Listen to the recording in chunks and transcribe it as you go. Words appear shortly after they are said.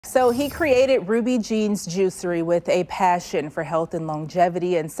So he created Ruby Jean's Juicery with a passion for health and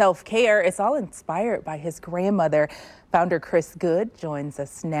longevity and self-care. It's all inspired by his grandmother. Founder Goode joins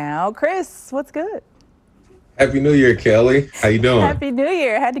us now. Chris, what's good? Happy New Year, Kelly. How you doing? Happy New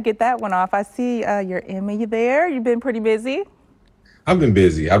Year. Had to get that one off. I see your Emmy there. You've been pretty busy. I've been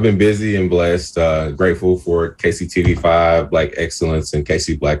busy. I've been busy and blessed. Grateful for KCTV5, Black Excellence, and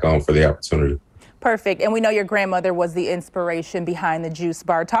KC Black On for the opportunity. Perfect. And we know your grandmother was the inspiration behind the juice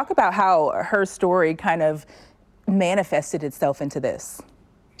bar. Talk about how her story kind of manifested itself into this.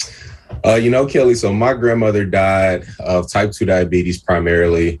 Kelly, so my grandmother died of type 2 diabetes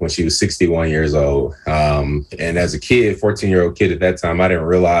primarily when she was 61 years old. And as a kid, 14-year-old kid at that time, I didn't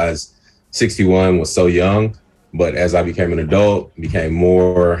realize 61 was so young. But as I became an adult, became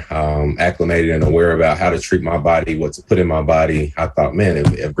more acclimated and aware about how to treat my body, what to put in my body, I thought, man,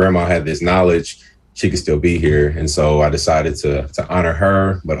 if grandma had this knowledge, she could still be here. And so I decided to honor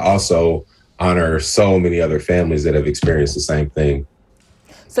her, but also honor so many other families that have experienced the same thing.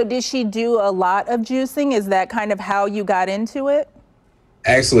 So did she do a lot of juicing? Is that kind of how you got into it?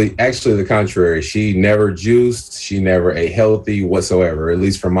 Actually, the contrary. She never juiced. She never ate healthy whatsoever, at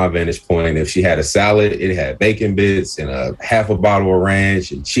least from my vantage point. If she had a salad, it had bacon bits and a half a bottle of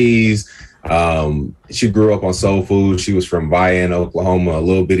ranch and cheese. She grew up on soul food. She was from Vian, Oklahoma, a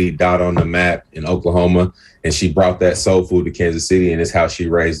little bitty dot on the map in Oklahoma. And she brought that soul food to Kansas City, and it's how she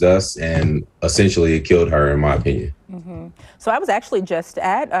raised us. And essentially, it killed her, in my opinion. So I was actually just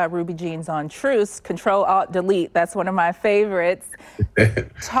at Ruby Jean's on Truce, Control-Alt-Delete. That's one of my favorites.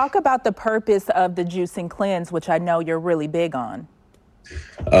 Talk about the purpose of the Juice and Cleanse, which I know you're really big on.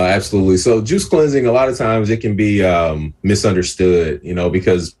 Absolutely. So juice cleansing, a lot of times it can be misunderstood,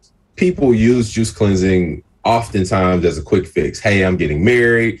 because people use juice cleansing oftentimes as a quick fix. Hey, I'm getting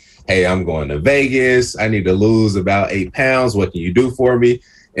married. Hey, I'm going to Vegas. I need to lose about 8 pounds. What can you do for me?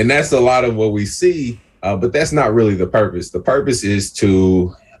 And that's a lot of what we see. But that's not really the purpose. The purpose is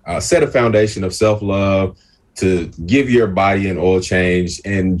to set a foundation of self-love, to give your body an oil change.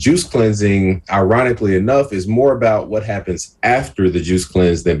 And juice cleansing, ironically enough, is more about what happens after the juice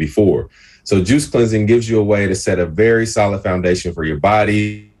cleanse than before. So juice cleansing gives you a way to set a very solid foundation for your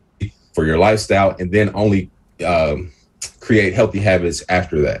body, for your lifestyle, and then only create healthy habits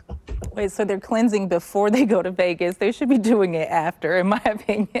after that. Wait, so they're cleansing before they go to Vegas. They should be doing it after, in my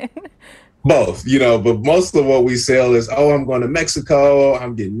opinion. Both, but most of what we sell is, oh, I'm going to Mexico.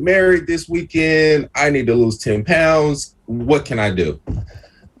 I'm getting married this weekend. I need to lose 10 pounds. What can I do?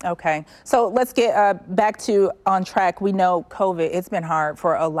 Okay, so let's get back to on track. We know COVID, it's been hard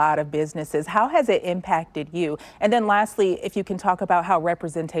for a lot of businesses. How has it impacted you? And then lastly, if you can talk about how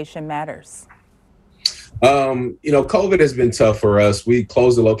representation matters. COVID has been tough for us. We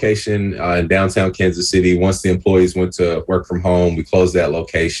closed the location in downtown Kansas City. Once the employees went to work from home, we closed that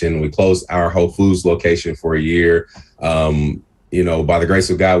location. We closed our Whole Foods location for a year. By the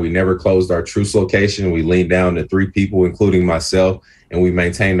grace of God, we never closed our Truce location. We leaned down to 3 people, including myself, and we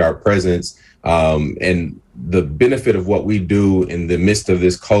maintained our presence. And the benefit of what we do in the midst of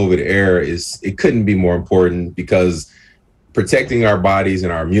this COVID era is it couldn't be more important, because protecting our bodies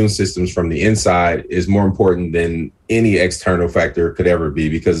and our immune systems from the inside is more important than any external factor could ever be,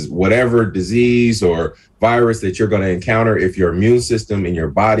 because whatever disease or virus that you're going to encounter, if your immune system and your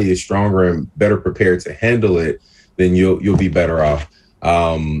body is stronger and better prepared to handle it, then you'll be better off.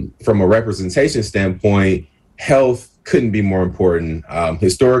 From a representation standpoint, health couldn't be more important.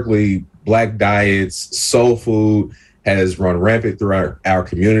 Historically, Black diets, soul food has run rampant throughout our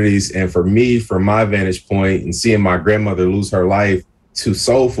communities. And for me, from my vantage point, and seeing my grandmother lose her life to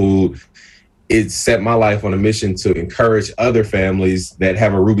soul food, it set my life on a mission to encourage other families that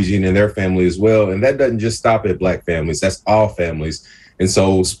have a Ruby Jean in their family as well. And that doesn't just stop at Black families, that's all families. And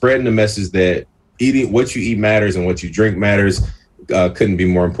so spreading the message that eating what you eat matters and what you drink matters couldn't be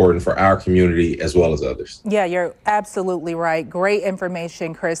more important for our community as well as others. Yeah, you're absolutely right. Great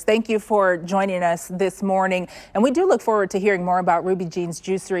information, Chris. Thank you for joining us this morning. And we do look forward to hearing more about Ruby Jean's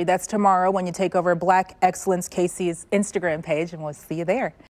Juicery. That's tomorrow when you take over Black Excellence KC's Instagram page, and we'll see you there.